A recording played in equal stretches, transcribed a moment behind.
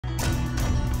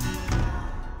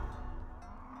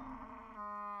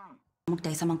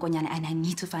And I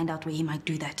need to find out where he might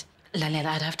do that. Lalela,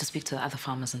 I'd have to speak to the other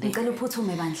farmers and they...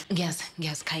 Yes,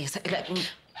 Kayise.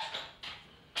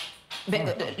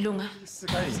 Lunga.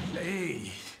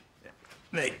 Hey.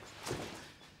 Hey.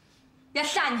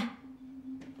 Yahlanya.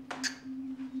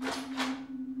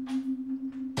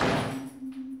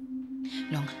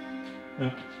 Lunga.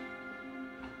 Yeah.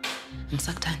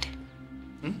 Ngisakuthanda.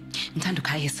 Ngithanda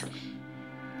uKayise.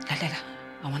 Lalela,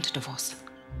 I want a divorce.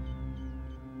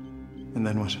 And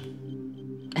then what?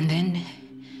 And then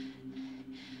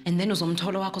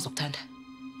uzomthola wakho ozokuthanda.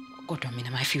 Kodwa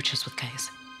mina my future's with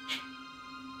Kayise.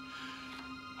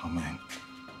 Oh man.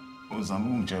 Uzama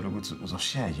ungitshela ukuthi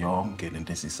uzoshiya yonke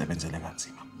lento esisebenzele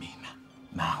kanzima mina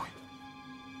nawe.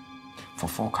 For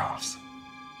 4 calves.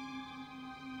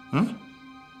 4.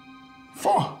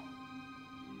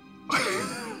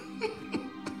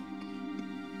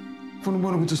 Funa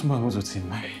ubona ukuthi uSimanga uzothini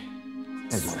manje.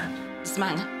 Ezona.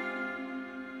 Simanga.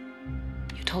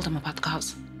 You told him about the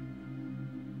cows.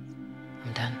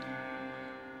 I'm done.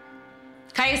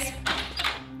 Kayise.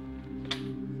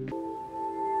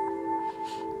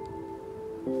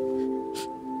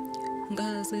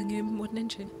 Ngaze ngimone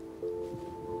nje.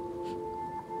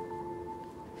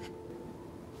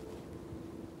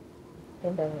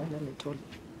 Naletholi.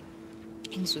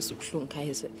 Ingiswese ubuhlungu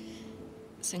Kayise.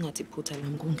 Sengathi iphutha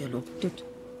lami kungelokho. Dudu.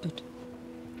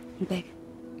 Mbeke.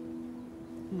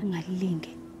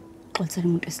 Ungalinge. Xolisela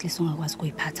umuntu wesilisa ongakwazi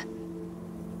ukuyiphatha.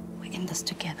 We're in this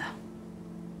together.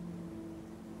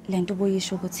 Lento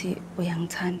ubuyisho ukuthi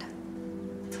uyangithanda.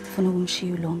 Ufuna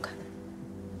ukumshiya uLunga.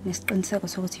 Nesiqiniseko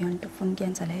sokuthi yonke ufuna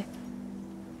ukuyenza leyo.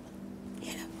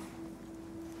 Yebo.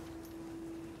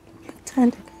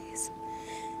 Ngithanda Kayise.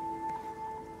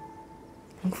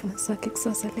 Ngifuna sakhe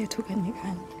kusasa lethu kanye.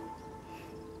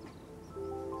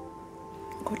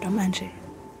 Kodwa manje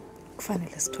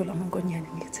kufanele sithola amankonyane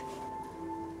ngithi.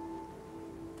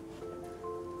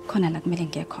 Khona la kumele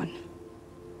ngiye khona.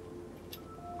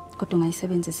 Kodwa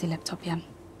ungayisebenzisa i-laptop yami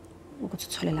ukuthi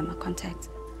uthole lama contacts.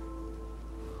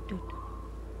 Dude,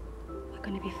 we're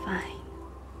gonna be fine.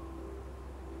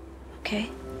 Okay?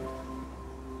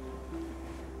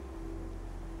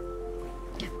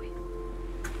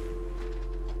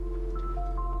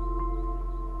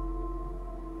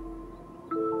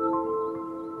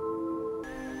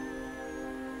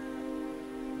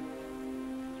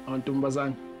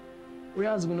 Ntombazane,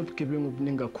 uyazi kunobugebengu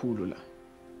obuningi kakhulu la.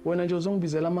 Wena nje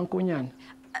uzongibizela amankonyana.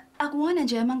 Akuwona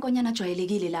nje amankonyana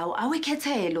ajwayelekile lawo,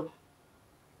 awekhethelo.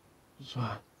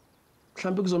 Zwa.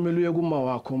 Mhlambe kuzomela uye kuma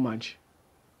wakho manje.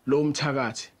 Lo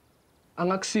umthakathi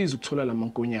angakusiza ukuthola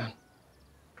lamankonyana.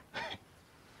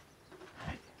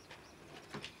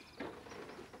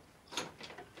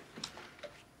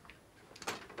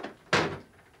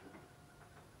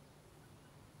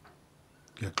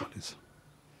 Ngiyaxolisa.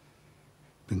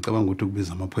 Ngicabanga ukuthi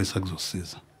ukubiza amaphoyisa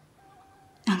kuzosiza.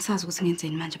 Angisazi ukuthi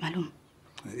ngenzeni manje malume.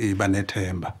 Iba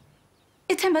nethemba.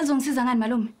 Ithemba lizongisiza ngani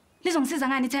malume? Lizongisiza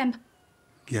ngani ithemba?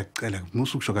 Ngiyacela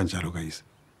musu kusho kanjalo Kayise.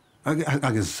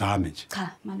 Ake sizame nje.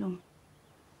 Cha malume.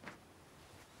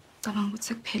 Cabanga ukuthi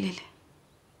sekuphelele.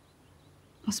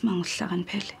 Usimanga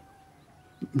uhlakaniphele.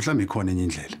 Mhlawumbe ikhona enye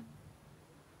indlela.